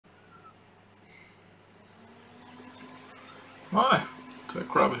Hi,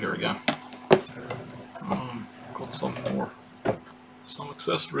 Tech Rabbit here again. Got some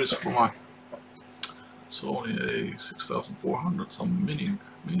accessories for my Sony a6400, some mini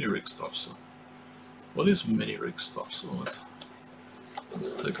rig stuff. So, what is mini rig stuff? So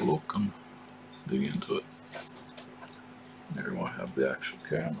let's take a look and dig into it. Here I have the actual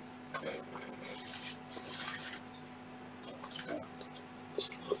camera.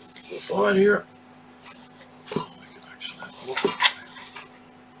 Just put it to the side here. We can actually have a look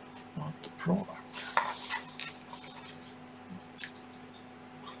at the product.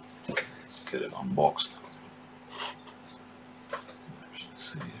 Let's get it unboxed. Actually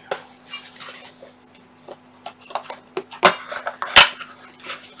see.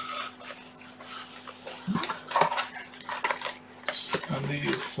 And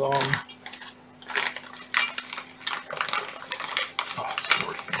these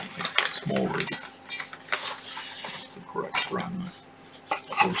SmallRig. That's the correct brand, of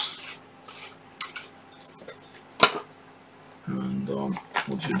course. And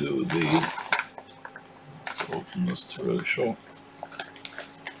what you do with these, let's open this to really show.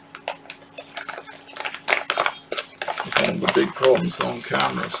 One of the big problems on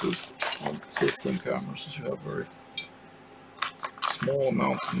cameras is on system cameras is you have very small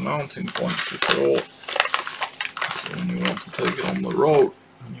mounting points, which are all. So when you want to take it on the road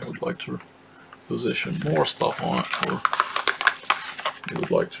and you would like to position more stuff on it, or you would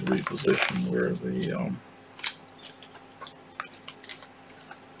like to reposition where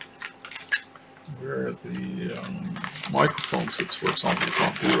the microphone sits, for example, you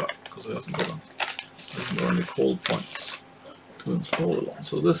can't do that because it hasn't got any cold points to install it on.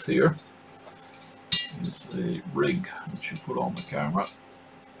 So this here is a rig which you put on the camera,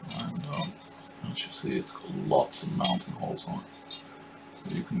 and as you see, it's got lots of mounting holes on it.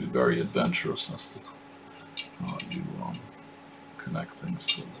 So you can be very adventurous as to how you connect things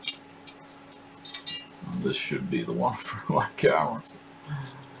to this. And this should be the one for my camera.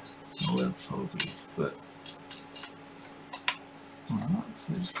 So let's hope it will fit. Alright,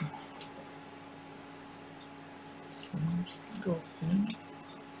 seems to go in.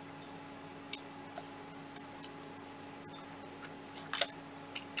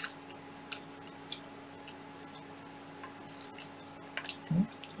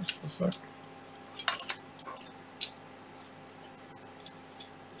 Just a sec.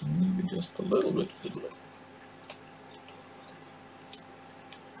 Maybe just a little bit fiddly.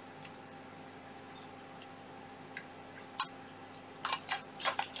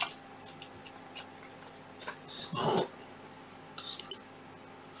 So, just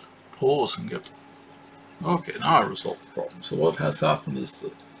pause and get. Okay, now I resolved the problem. So what has happened is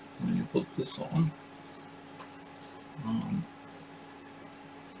that when you put this on,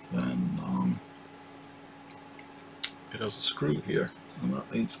 then it has a screw here, and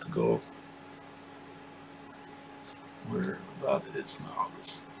that needs to go where that is now,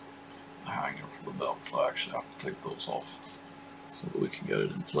 this hanger for the belt. So I actually have to take those off so that we can get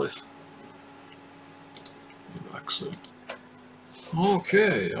it in place. Be back soon.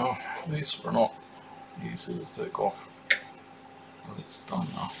 Okay, these were not easy to take off, but it's done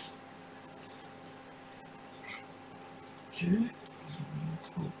now. Okay, let's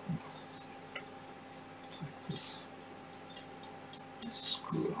open. Take this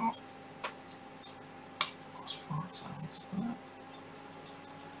screw out. As far as I understand,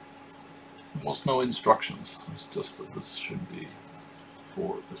 there was no instructions. It's just that this should be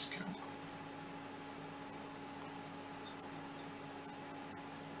for this camera.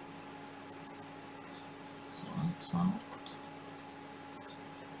 So that's out.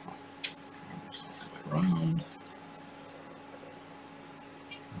 Camera's the other way around.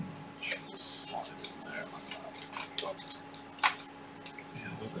 Just slide it in there. I'm gonna have to take it up.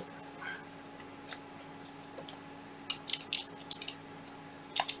 Deal with it.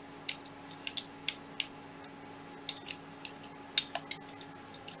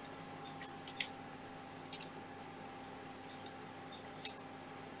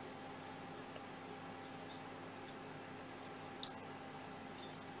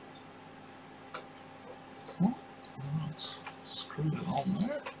 So, let's screw it on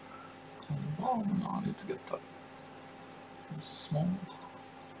there. On the bottom, now I need to get that this small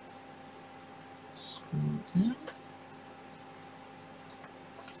screw in.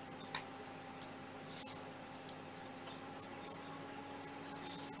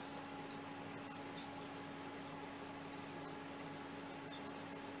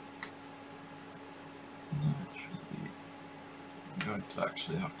 That should be. I'm going to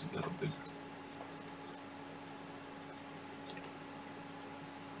actually have to get a bigger.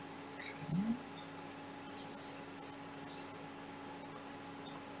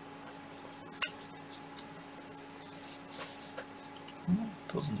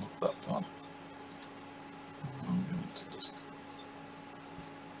 Doesn't look that bad. I'm going to just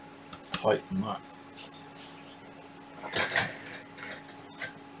tighten that.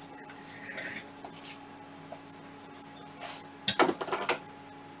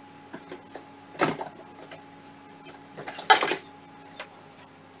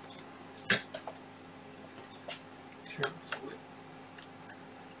 Carefully.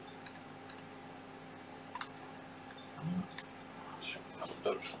 Should have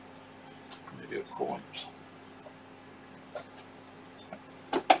better. Maybe a coin or something.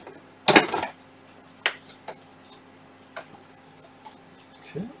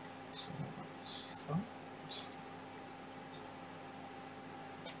 Okay, so that's that.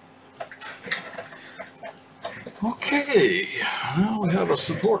 Okay, now we have a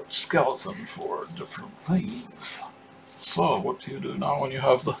support skeleton for different things. So what do you do now when you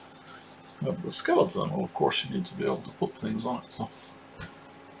have the skeleton? Well, of course you need to be able to put things on it, so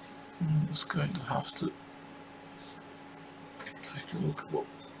I'm just going to have to take a look at what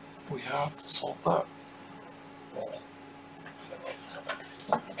we have to solve that.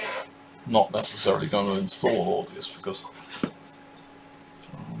 Not necessarily going to install all these because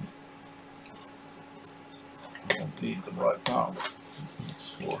I don't need them right now, but it's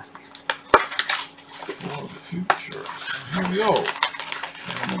for the future. Here we go.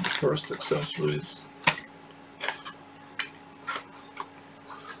 One of the first accessories.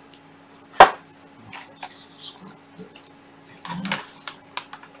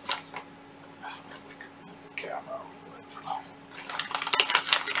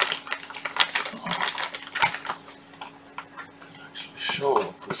 Show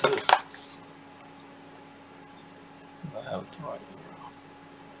what this is. I have it right here.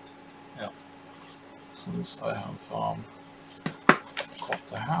 Yeah. So this I have got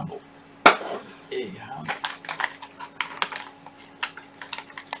the handle. A handle.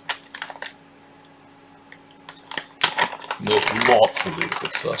 There's lots of these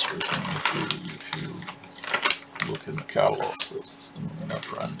accessories included if you look in the catalogs. There's the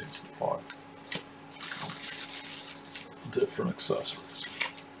never-ending supply. Different accessories.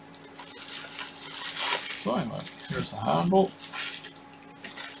 So anyway, here's the handle.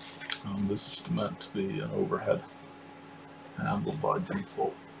 This is meant to be an overhead handle by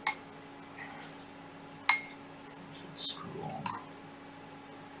default. Screw on.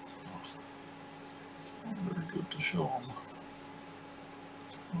 Not very good to show on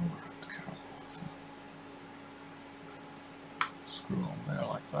the overhead cable. Screw on there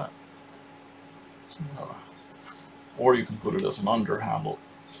like that. So you have or you can put it as an under handle.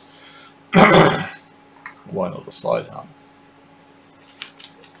 Why not a side handle?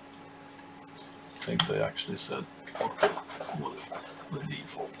 I think they actually said the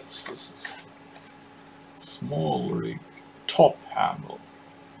default is this is SmallRig top handle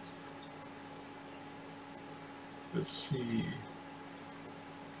with C.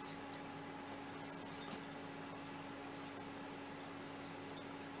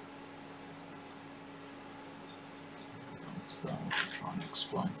 That what I'm trying to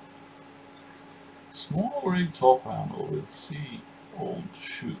explain. SmallRig top handle with C old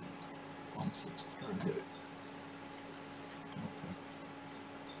shoe 1638. Okay.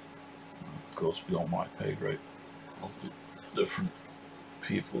 It goes beyond my pay grade. Of the different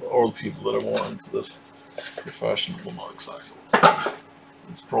people, or the people that are more into this profession will know exactly what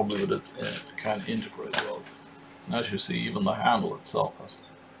it's probably that it can integrate well. And as you see, even the handle itself has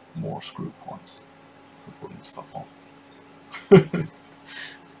more screw points for putting stuff on.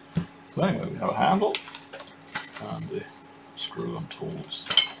 So anyway, we have a handle and the screw and tools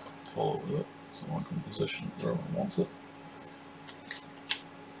to follow with it, so one can position it where one wants it.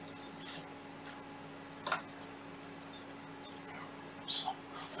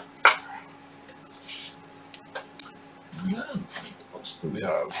 And then, what else do we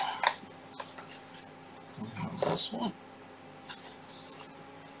have? We have this one,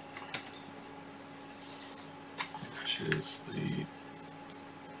 which is the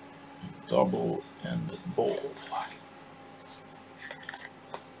double-ended bowl.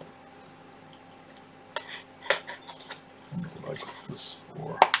 And what I got this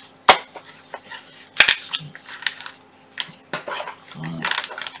for?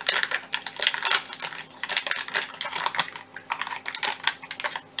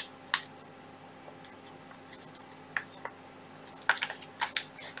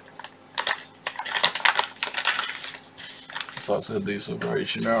 As I said, these are very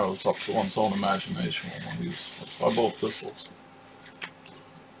generic. It's up to one's own imagination when one uses them. So I bought this also.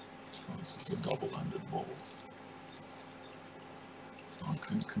 This is a double-ended bowl. So I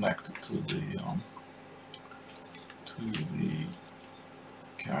can connect it to the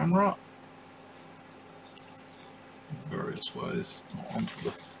camera in various ways onto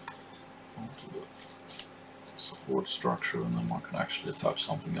the support structure, and then one can actually attach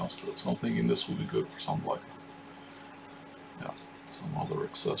something else to it. So I'm thinking this will be good for some, like, yeah, some other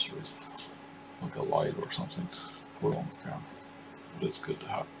accessories, like a light or something to put on the camera. But it's good to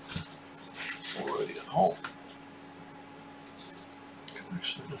have already at home. I can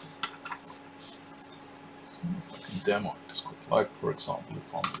actually just, I can demo it just quick. Like, for example,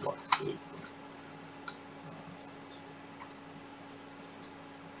 if I would like to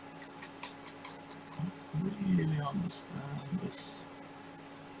really understand this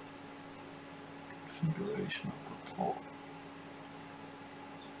configuration at the top.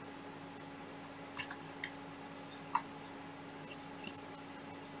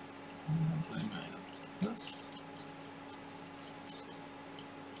 And they made it this.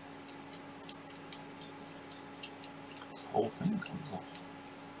 This whole thing comes off.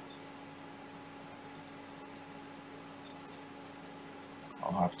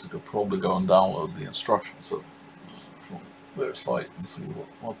 I'll have to probably go and download the instructions from their site and see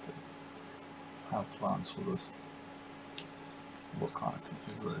what they have plans for this. What kind of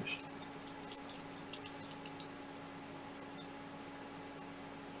configuration.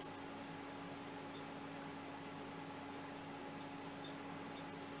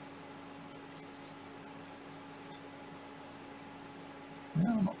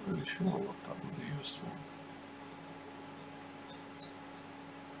 Yeah, I'm not really sure what that would be used for.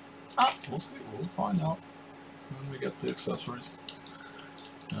 We'll see, we'll find out when we get the accessories,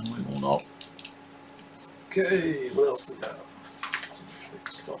 and we will know. Okay, what else do we have? Some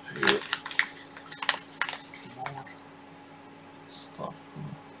big stuff here. More stuff.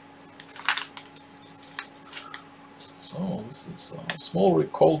 So this is a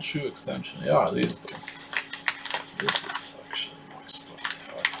SmallRig cold shoe extension. Yeah, this is actually my stuff.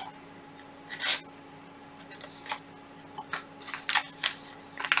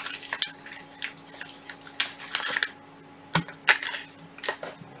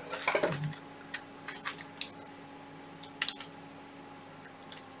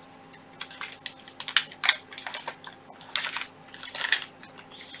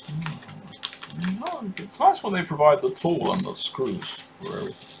 It's nice when they provide the tool and the screws for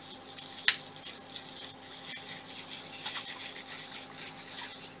everything.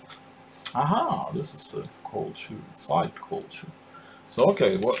 Aha, this is the cold shoe, side cold shoe. So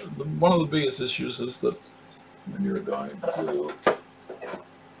okay, one of the biggest issues is that when you're going to,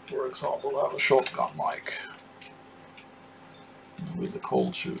 for example, have a shotgun mic with the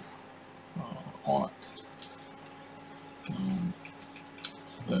cold shoe on it.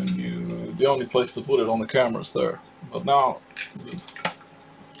 Then the only place to put it on the camera is there. But now with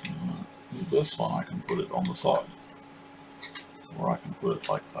this one, I can put it on the side, or I can put it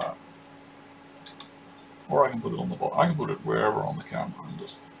like that, or I can put it on the bottom. I can put it wherever on the camera and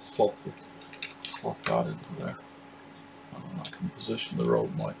just slot that into there. And I can position the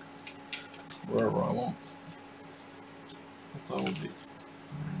Rode mic wherever I want. But that would be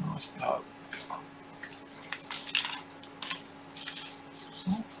very nice to have.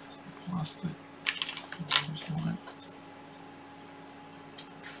 So, plastic. There's mine.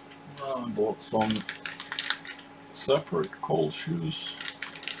 I bought some separate cold shoes.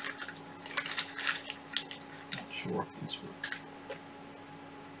 Not sure if these were.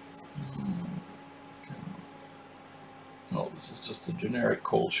 Okay. No, this is just a generic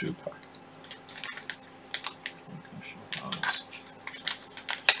cold shoe pack. I can show how this.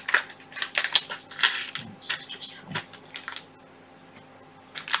 This is just from.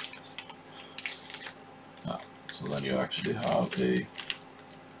 So then you actually have a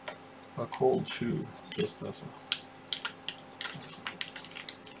cold shoe just as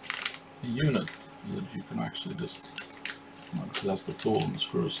a unit that you can actually just, because that's the tool and the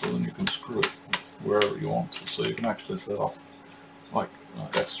screw, so then you can screw it wherever you want to. So you can actually set off like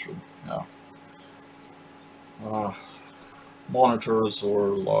extra, monitors or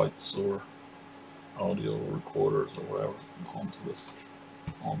lights or audio recorders or whatever onto this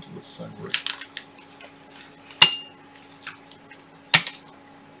same rig.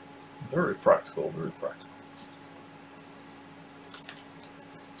 Very practical, very practical.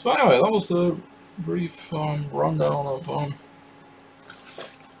 So anyway, that was the brief rundown of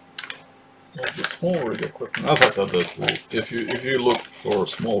the SmallRig equipment. As I said, this if you look for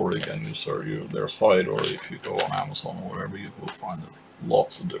SmallRig and you search their site, or if you go on Amazon or wherever, you will find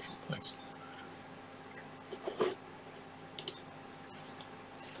lots of different things.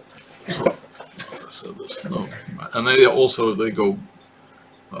 So, as I said, there's no, and they go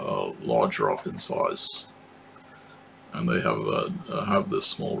larger up in size, and they have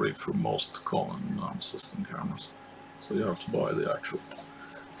this SmallRig for most common system cameras. So you have to buy the actual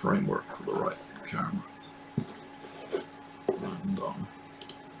framework for the right camera. And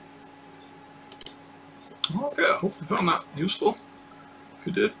okay, I hope you found that useful. If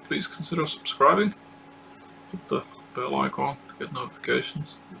you did, please consider subscribing. Hit the bell icon to get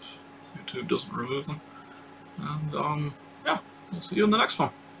notifications if YouTube doesn't remove them. And yeah, we'll see you in the next one.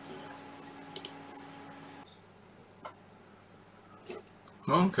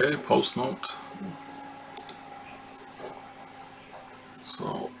 Okay, post note.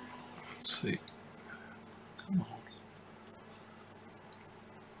 So let's see. Come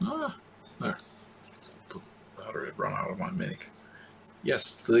on. Ah, there. The battery ran out of my Mic.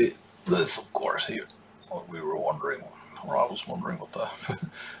 Yes, this of course here. What we were wondering, or I was wondering, what the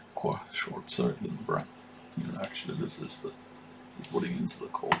short circuit in the brain. You know, actually, this is the putting into the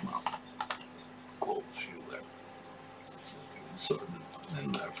cold now. Cold shield there. So you insert it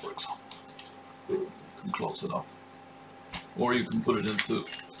in there, for example. You can close it up, or you can put it into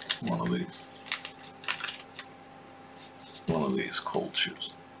one of these cold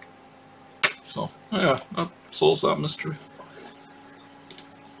shoes. So yeah, that solves that mystery.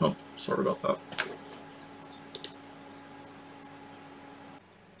 Oh, sorry about that.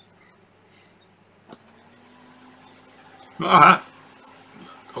 Ah,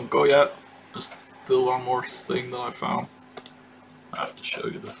 don't go yet. Just still one more thing that I found. I have to show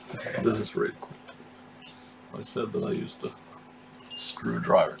you this. This is really cool. So I said that I used a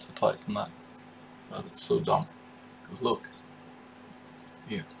screwdriver to tighten that. That's so dumb. Because look,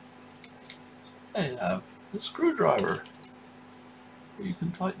 here. I have a screwdriver. You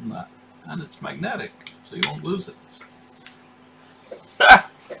can tighten that. And it's magnetic, so you won't lose it.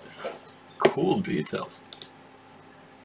 Cool details.